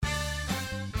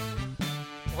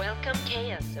Welcome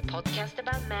Chaos, a podcast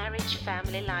about marriage,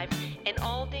 family life, and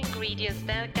all the ingredients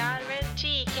that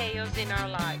guarantee chaos in our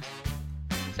lives.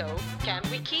 So, can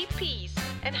we keep peace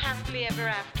and happily ever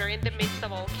after in the midst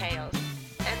of all chaos?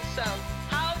 And so,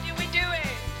 how do we do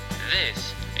it?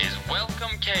 This is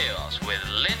Welcome Chaos with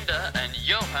Linda and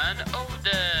Johan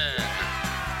Oden.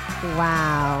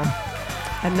 Wow.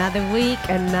 Another week.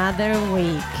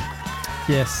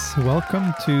 Yes,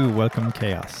 welcome to Welcome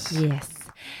Chaos. Yes.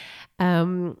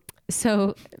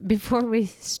 So before we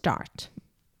start,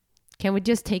 can we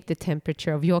just take the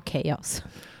temperature of your chaos?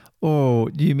 Oh,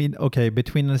 do you mean, okay,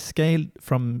 between a scale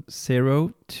from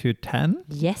 0 to 10?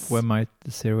 Yes. Where might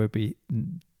the 0 be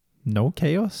no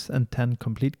chaos and 10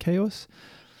 complete chaos?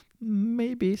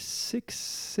 Maybe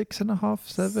 6.5,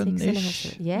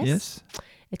 7-ish. Yes.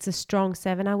 It's a strong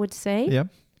 7, I would say.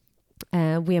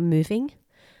 Yeah. We are moving,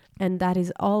 and that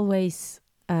is always,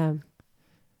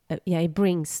 it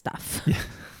brings stuff. Yeah.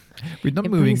 We're not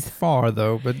moving far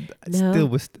though, but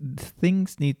still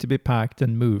things need to be packed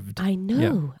and moved. I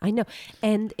know.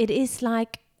 And it is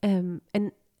like,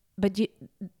 but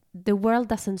the world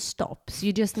doesn't stop. So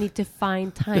you just need to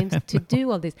find time to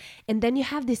do all this. And then you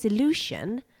have this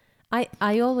illusion.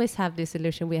 I always have this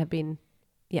illusion. We have been,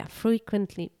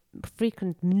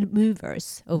 frequent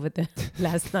movers over the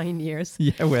last 9 years.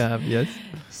 Yeah, we have, yes.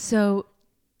 So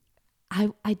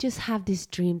I just have this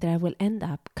dream that I will end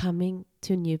up coming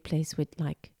to a new place with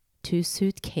like 2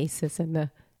 suitcases and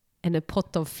a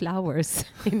pot of flowers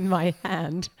in my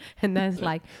hand, and that's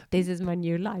like, this is my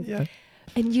new life. Yeah.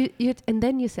 And you and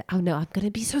then you say, oh no, I'm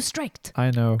gonna be so strict.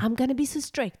 I know. I'm gonna be so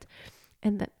strict.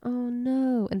 And then, oh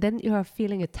no. And then you are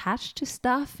feeling attached to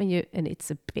stuff, and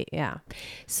it's a bit,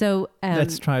 So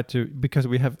let's try to, because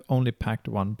we have only packed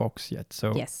 1 box yet.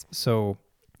 So yes. So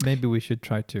maybe we should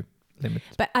try to limit.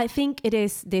 But I think it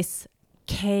is this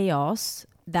chaos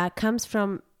that comes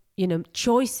from,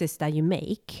 choices that you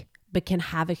make, but can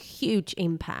have a huge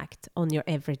impact on your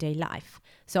everyday life.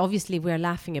 So obviously we're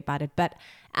laughing about it, but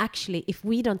actually if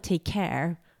we don't take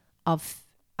care of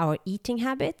our eating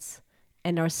habits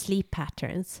and our sleep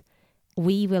patterns,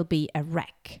 we will be a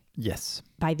wreck. Yes.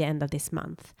 By the end of this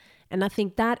month. And I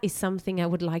think that is something I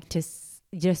would like to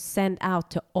just send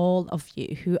out to all of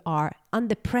you who are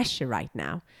under pressure right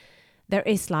now. There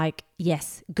is like,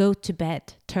 yes, go to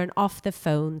bed, turn off the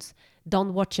phones,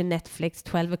 don't watch a Netflix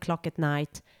 12 o'clock at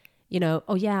night.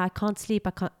 I can't sleep.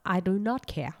 I do not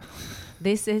care.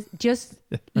 This is just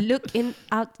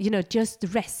just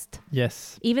rest.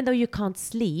 Yes. Even though you can't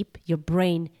sleep, your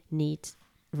brain needs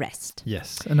rest.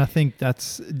 Yes. And I think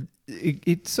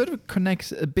it sort of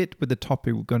connects a bit with the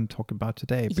topic we're going to talk about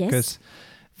today, because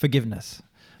forgiveness.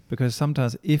 Because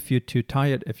sometimes if you're too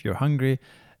tired, if you're hungry,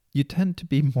 you tend to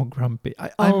be more grumpy.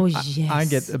 I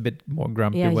get a bit more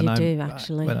grumpy when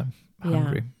I'm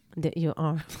hungry. You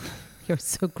are. You're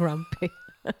so grumpy.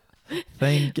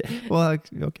 Thank you. Well,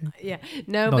 okay. Yeah.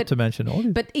 No, Not to mention all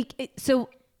this. But so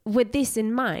with this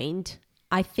in mind,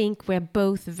 I think we're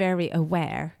both very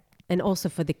aware, and also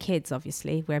for the kids,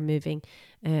 obviously, we're moving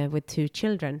with 2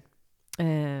 children,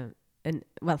 3,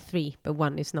 but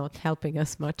 1 is not helping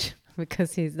us much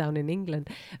because he's down in England.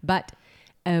 But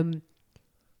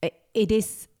it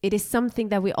is something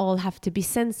that we all have to be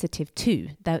sensitive to.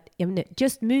 That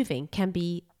just moving can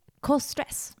cause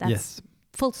stress. That's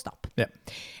full stop. Yeah.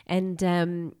 And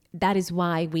that is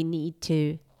why we need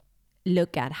to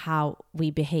look at how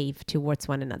we behave towards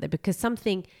one another, because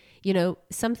something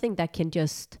that can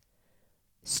just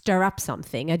stir up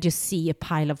something. I just see a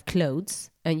pile of clothes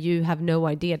and you have no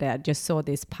idea that I just saw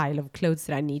this pile of clothes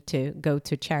that I need to go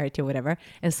to charity or whatever.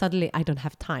 And suddenly I don't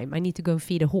have time. I need to go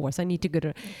feed a horse. I need to go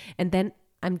to, and then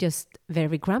I'm just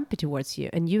very grumpy towards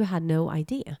you. And you had no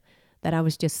idea that I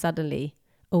was just suddenly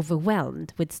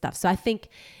overwhelmed with stuff. So I think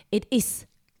it is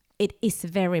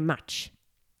very much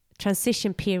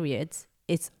transition periods.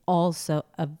 It's also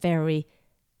a very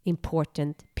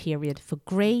important period for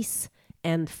grace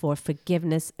and for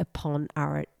forgiveness upon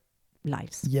our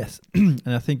lives. Yes. And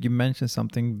I think you mentioned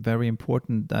something very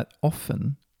important, that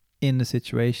often in a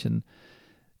situation,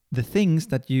 the things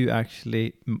that you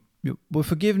actually,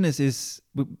 forgiveness is,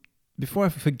 before I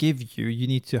forgive you, you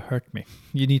need to hurt me.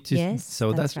 You need to. Yes,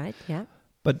 so that's right. Yeah.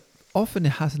 But often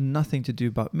it has nothing to do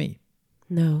about me.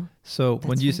 No. So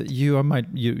when you say you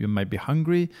might be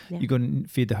hungry, you're going to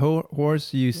feed the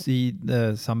horse, you see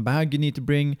some bag you need to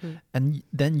bring, and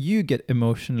then you get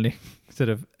emotionally sort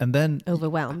of, and then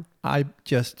overwhelmed. I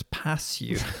just pass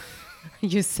you.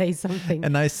 You say something.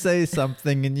 And I say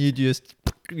something, and you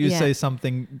say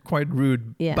something quite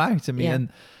rude back to me,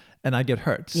 and I get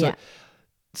hurt.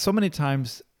 So many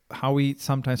times how we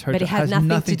sometimes hurt has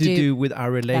nothing to do with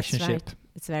our relationship. That's right.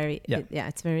 It's very, Yeah.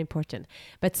 it's very important.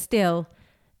 But still,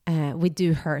 we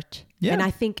do hurt. Yeah. And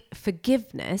I think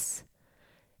forgiveness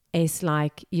is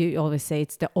like you always say,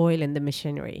 it's the oil in the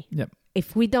machinery. Yeah.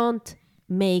 If we don't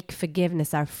make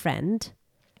forgiveness our friend,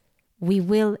 we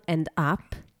will end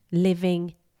up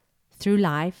living through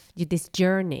life, this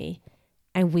journey,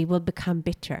 and we will become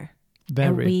bitter.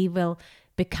 And we will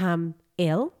become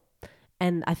ill.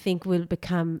 And I think we'll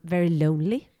become very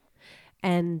lonely.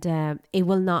 And it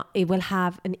will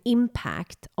have an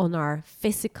impact on our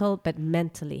physical but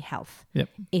mentally health. Yep.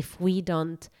 If we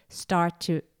don't start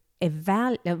to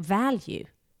value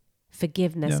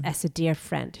forgiveness as a dear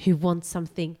friend who wants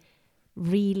something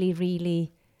really,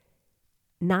 really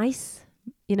nice.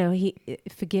 You know,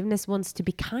 forgiveness wants to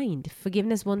be kind.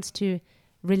 Forgiveness wants to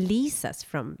release us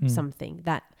from something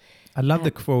that... I love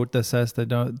the quote that says that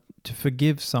to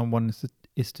forgive someone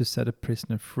is to set a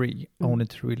prisoner free, only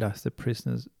to realize the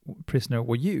prisoner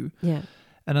were you. Yeah.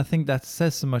 And I think that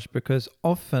says so much, because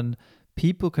often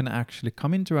people can actually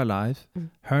come into our life,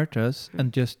 hurt us,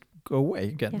 and just go away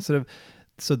again. Yeah.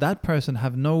 So that person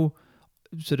have no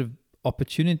sort of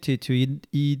opportunity to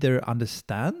either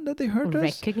understand that they hurt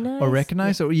us, or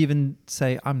recognize, or even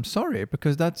say, I'm sorry,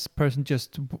 because that person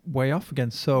just way off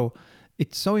again. So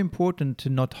it's so important to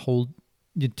not hold,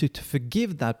 to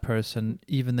forgive that person,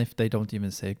 even if they don't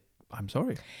even say, I'm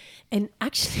sorry. And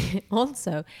actually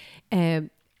also,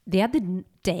 the other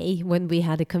day when we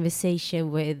had a conversation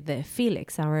with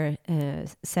Felix, our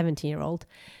 17-year-old,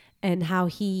 and how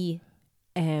he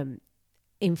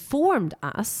informed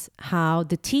us how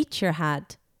the teacher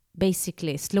had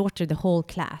basically slaughtered the whole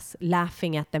class,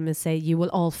 laughing at them and say, you will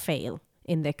all fail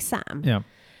in the exam. Yeah.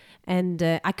 And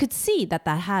I could see that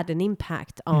had an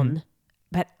impact on,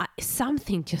 but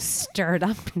something just stirred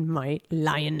up in my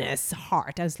lioness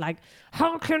heart. I was like,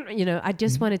 how can, I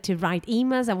just wanted to write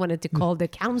emails. I wanted to call the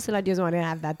council. I just wanted to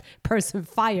have that person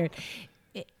fired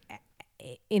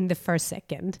in the first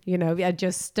second. I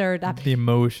just stirred up the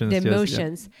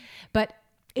emotions. But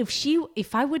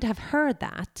if I would have heard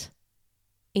that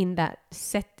in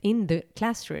the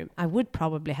classroom, I would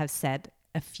probably have said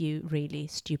a few really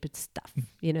stupid stuff,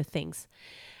 things.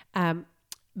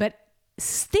 But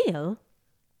still,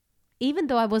 even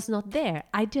though I was not there,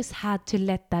 I just had to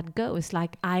let that go. It's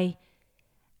like, I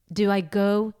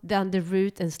go down the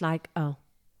route and it's like, oh,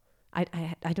 I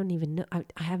don't even know.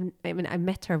 I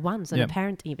met her once on a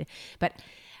parent evening, but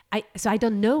I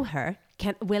don't know her.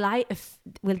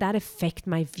 Will that affect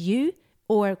my view,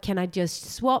 or can I just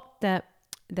swap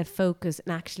the focus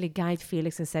and actually guide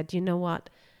Felix and said, you know what?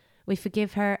 We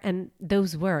forgive her, and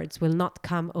those words will not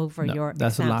come over your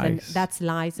that's example. lies. And that's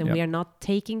lies, and we are not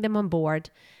taking them on board.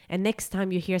 And next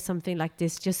time you hear something like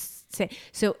this, just say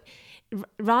so.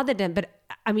 Rather than, but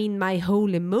I mean, my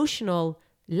whole emotional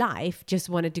life just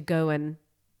wanted to go and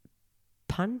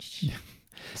punch. Yeah.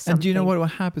 And do you know what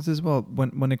happens as well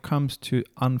when it comes to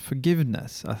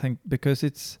unforgiveness? I think because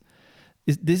this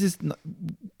is not,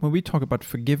 when we talk about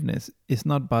forgiveness, it's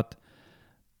not about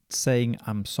saying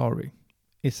I'm sorry.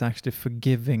 It's actually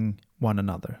forgiving one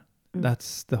another.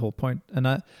 That's the whole point. And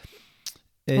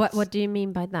what do you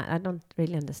mean by that? I don't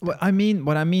really understand. What I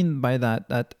mean by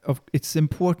that it's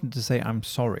important to say I'm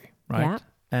sorry, right?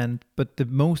 Yeah. But the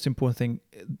most important thing,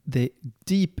 the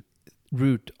deep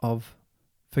root of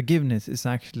forgiveness is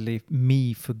actually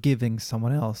me forgiving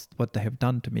someone else what they have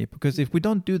done to me. Because if we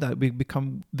don't do that, we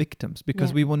become victims,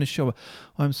 because we want to show,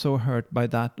 I'm so hurt by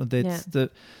that.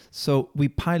 So we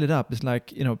pile it up. It's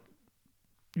like,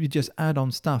 we just add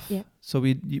on stuff. Yeah. So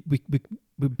we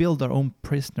build our own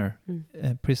prison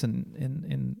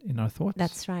in our thoughts.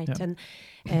 That's right. Yeah.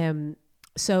 And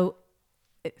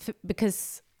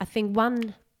because I think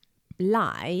one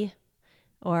lie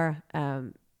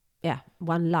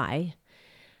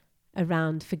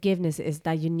around forgiveness is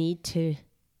that you need to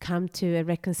come to a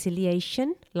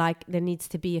reconciliation. Like there needs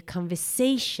to be a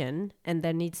conversation, and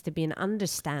there needs to be an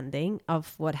understanding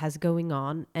of what has going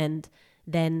on, and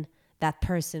then that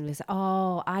person will say,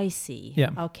 oh, I see.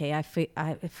 Yeah. Okay, I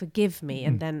forgive me.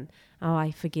 And then, I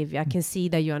forgive you. I can see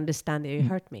that you understand that you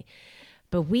hurt me.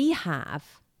 But we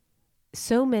have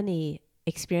so many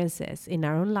experiences in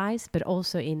our own lives, but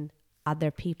also in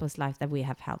other people's lives that we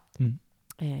have helped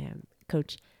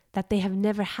coach, that they have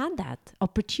never had that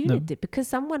opportunity because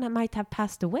someone might have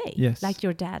passed away, like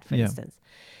your dad, for instance.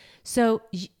 So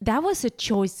that was a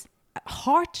choice, a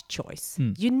hard choice.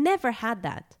 You never had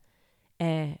that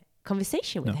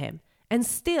conversation with him, and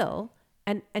still,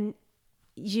 and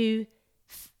you,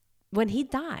 when he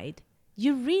died,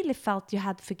 you really felt you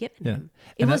had forgiven him.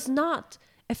 It was not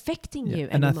affecting you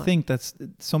And anymore. I think that's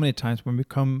so many times when we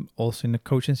come also in a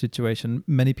coaching situation,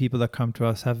 many people that come to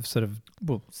us have sort of,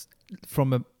 well,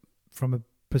 from a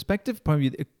perspective point of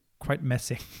view, quite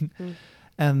messy.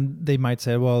 And they might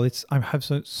say, well, I have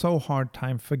so hard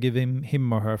time forgiving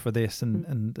him or her for this.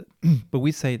 And but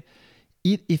we say,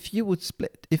 if you would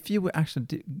split, if you would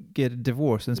actually get a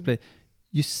divorce and split,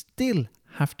 you still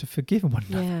have to forgive one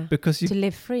another because to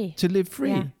live free.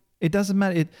 Yeah. It doesn't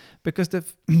matter because the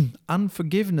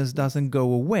unforgiveness doesn't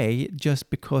go away just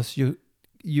because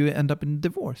you end up in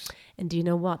divorce. And do you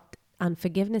know what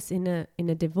unforgiveness in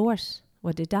a divorce?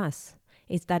 What it does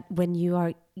is that when you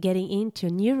are getting into a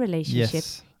new relationship,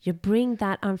 you bring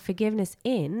that unforgiveness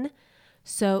in,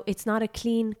 so it's not a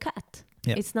clean cut.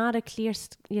 Yeah. It's not a clear,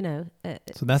 so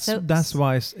that's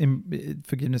why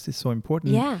forgiveness is so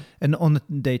important. Yeah. And on a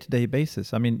day-to-day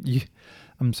basis. I mean,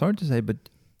 I'm sorry to say, but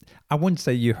I wouldn't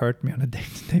say you hurt me on a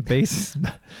day-to-day basis,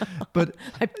 but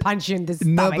I punch you in the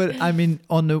stomach. No, but I mean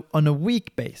on a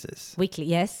week basis. Weekly,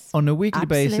 yes. On a weekly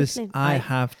basis, Absolutely. I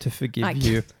have to forgive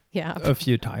you a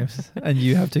few times, and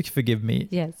you have to forgive me.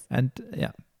 Yes. And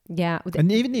yeah.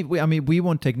 And even if we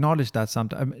want to acknowledge that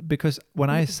sometimes, because when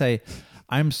I say,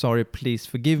 I'm sorry, please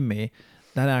forgive me,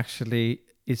 that actually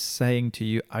is saying to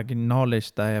you, I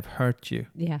acknowledge that I have hurt you.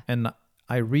 Yeah. And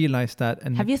I realize that.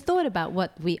 And have you thought about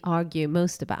what we argue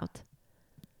most about?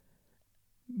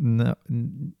 No,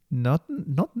 not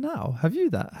now. Have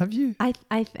you?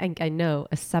 I think I know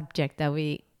a subject that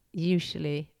we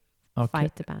usually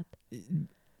fight about.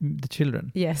 The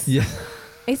children. Yes. Yeah.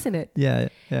 Isn't it? Yeah.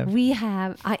 We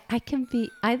have, I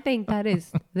think that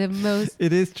is the most.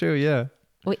 It is true, yeah.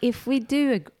 Well, if we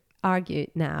do argue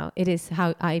now, it is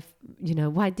how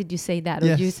why did you say that?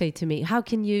 Or you say to me, how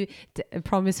can you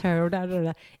promise her? Or da, da,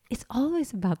 da. It's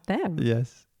always about them.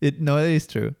 Yes. It is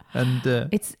true. And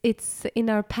it's in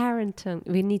our parenting,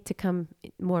 we need to come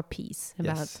more peace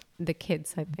about the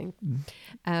kids, I think.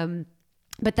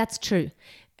 But that's true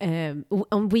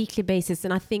on weekly basis.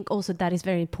 And I think also that is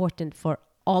very important for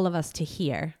all of us to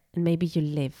hear. And maybe you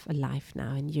live a life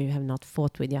now and you have not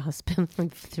fought with your husband for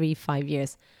 3-5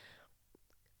 years.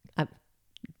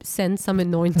 Send some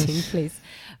anointing, please.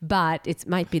 But it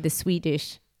might be the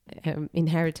Swedish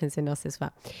inheritance in us as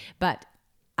well. But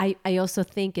I also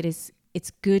think it's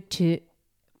good to,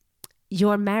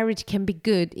 your marriage can be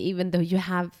good even though you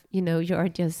have, you are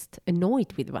just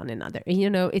annoyed with one another.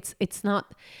 It's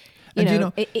not,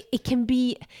 it can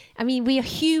be, I mean, we are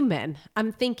human.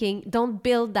 I'm thinking, don't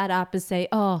build that up and say,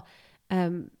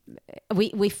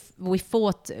 we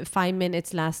fought 5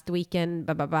 minutes last weekend,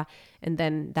 blah, blah, blah, and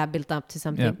then that built up to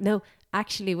something. Yeah. No,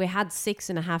 actually, we had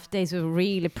 6.5 days. We were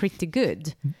really pretty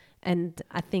good. And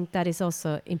I think that is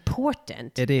also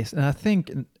important. It is. And I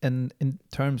think in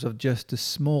terms of just the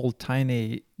small,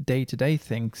 tiny day-to-day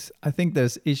things, I think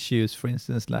there's issues, for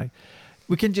instance, like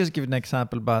we can just give an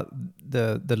example about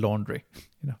the laundry,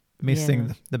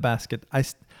 missing the basket.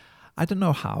 I don't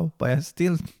know how, but I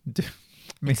still do.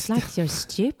 It's like you're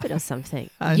stupid or something.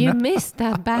 You miss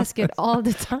that basket all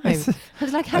the time. I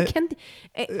was like, how can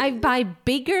I buy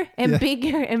bigger and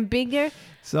bigger and bigger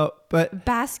but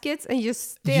baskets and you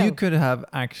still... You could have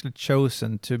actually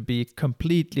chosen to be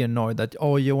completely annoyed that,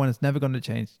 Johan is never going to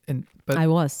change. But I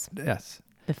was. Yes.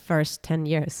 The first 10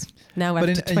 years. Now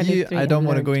after 23, I don't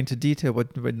want to go into detail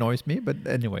what annoys me, but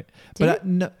anyway.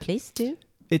 Please do.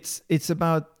 It's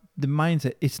about the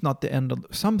mindset. It's not the end of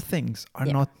some things are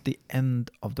not the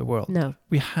end of the world. No,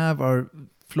 we have our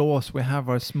flaws. We have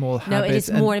our small habits. No, it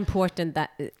is more important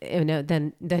that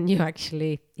than you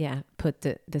actually put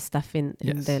the stuff in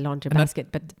the laundry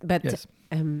basket. But yes.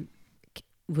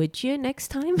 Would you next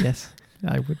time? Yes,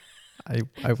 I would.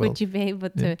 I will. Would you be able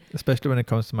to? Especially when it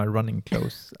comes to my running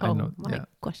clothes. Oh, I know. My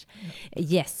gosh.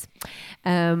 Yes.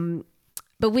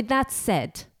 But with that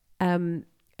said,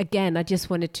 again, I just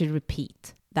wanted to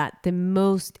repeat that the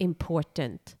most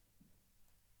important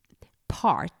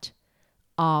part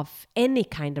of any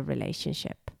kind of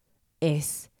relationship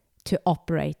is to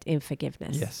operate in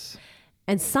forgiveness. Yes.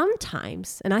 And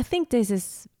sometimes, and I think this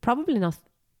is probably not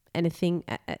anything,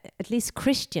 at least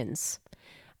Christians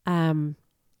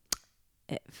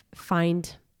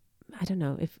find, I don't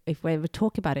know if we ever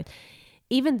talk about it,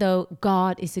 even though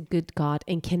God is a good God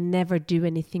and can never do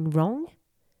anything wrong,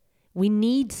 we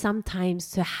need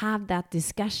sometimes to have that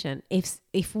discussion.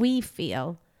 If we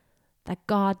feel that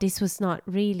God, this was not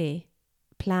really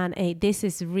plan A, this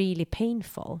is really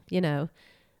painful,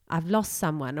 I've lost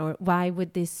someone, or why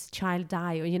would this child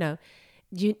die, or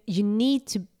you need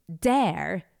to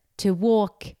dare to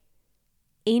walk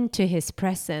into his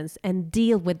presence and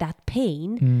deal with that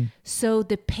pain, so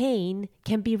the pain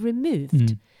can be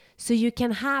removed. so you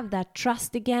can have that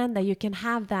trust again, that you can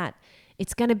have that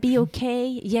it's going to be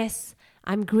okay. Yes,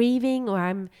 I'm grieving, or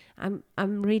I'm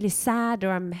really sad,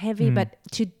 or I'm heavy, but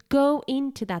to go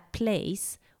into that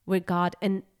place where God,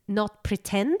 and not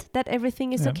pretend that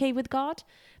everything is okay with God,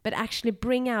 but actually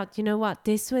bring out, you know what,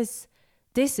 this is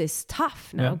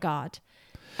tough now, God.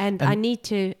 And I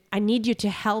need you to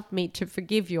help me to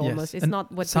forgive you almost. It's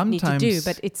not what we need to do,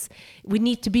 but we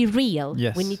need to be real.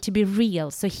 Yes. We need to be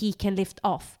real so he can lift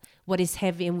off what is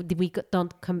heavy, and we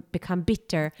don't become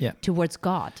bitter towards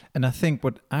God. And I think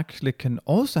what actually can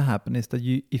also happen is that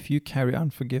if you carry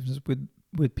unforgiveness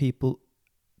with people,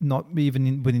 not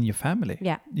even within your family.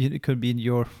 Yeah. It could be in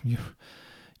your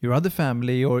other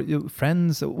family or your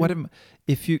friends or whatever.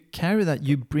 If you carry that,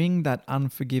 you bring that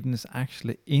unforgiveness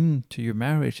actually into your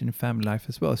marriage and family life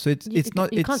as well. So you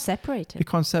can't separate it. You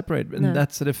can't separate, and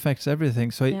it affects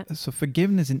everything. So so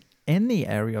forgiveness in any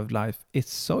area of life is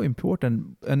so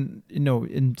important, and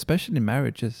especially in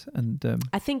marriages. And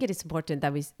I think it is important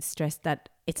that we stress that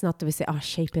it's not that we say,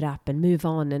 shape it up and move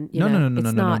on, and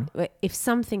no. If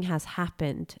something has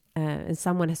happened and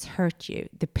someone has hurt you,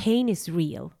 the pain is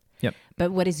real. Yep.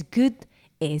 But what is good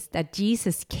is that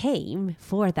Jesus came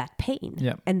for that pain.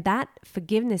 Yep. And that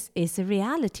forgiveness is a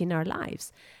reality in our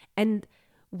lives. And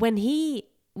when he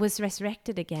was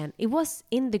resurrected again, it was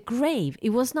in the grave. It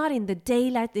was not in the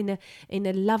daylight, in a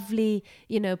lovely,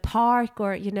 park,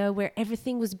 or, where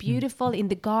everything was beautiful in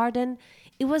the garden.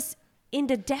 It was in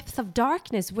the depth of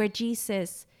darkness where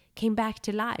Jesus came back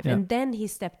to life. And then he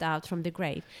stepped out from the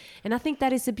grave. And I think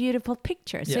that is a beautiful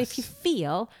picture. So if you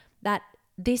feel that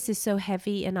this is so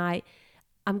heavy, and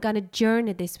I'm going to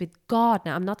journey this with God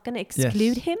now. I'm not going to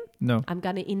exclude him. No. I'm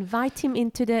going to invite him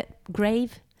into the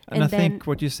grave. And I think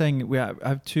what you're saying, I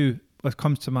have two, what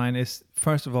comes to mind is,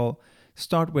 first of all,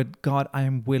 start with, God, I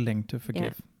am willing to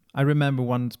forgive. Yeah. I remember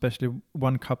especially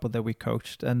one couple that we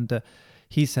coached, and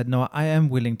he said, no, I am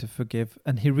willing to forgive.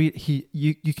 And you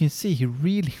can see he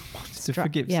really wants to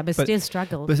forgive. Yeah, but still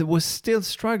struggled. But it was still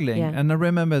struggling. Yeah. And I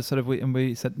remember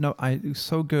we said, no, it's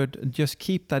so good. Just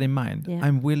keep that in mind. Yeah.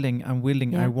 I'm willing.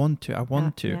 Yeah. I want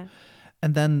to. Yeah.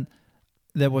 And then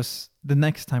there was the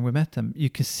next time we met him, you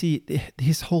could see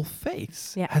his whole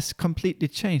face has completely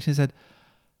changed. He said,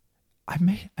 I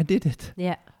did it.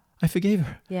 Yeah. I forgave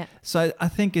her. Yeah. So I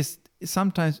think it's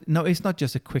sometimes, it's not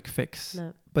just a quick fix.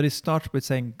 No. But it starts with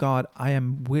saying, God,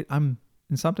 I'm, and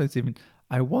sometimes even,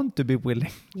 I want to be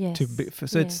willing to be.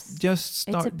 So it's just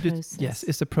start. It's a process.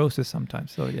 It's a process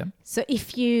sometimes. So So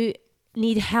if you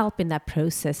need help in that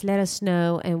process, let us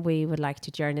know, and we would like to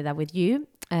journey that with you.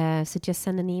 So just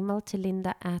send an email to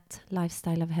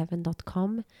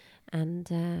linda@lifestyleofheaven.com,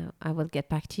 and I will get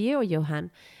back to you, or Johan,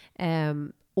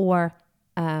 or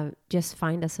just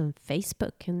find us on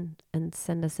Facebook and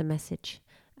send us a message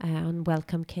on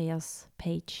Welcome Chaos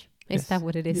page. Is that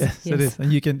what it is? Yes, it is.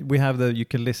 And you can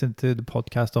listen to the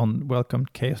podcast on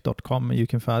welcomechaos.com, and you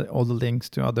can find all the links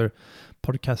to other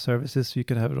podcast services. You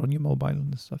can have it on your mobile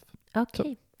and stuff.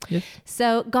 Okay.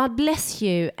 So God bless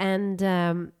you. And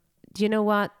do you know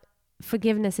what?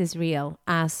 Forgiveness is real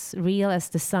as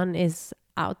the sun is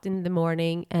out in the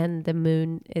morning and the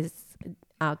moon is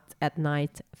out at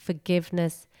night.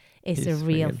 Forgiveness is a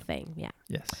real thing. Yeah.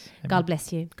 Yes. Amen. God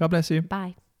bless you. God bless you.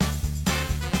 Bye.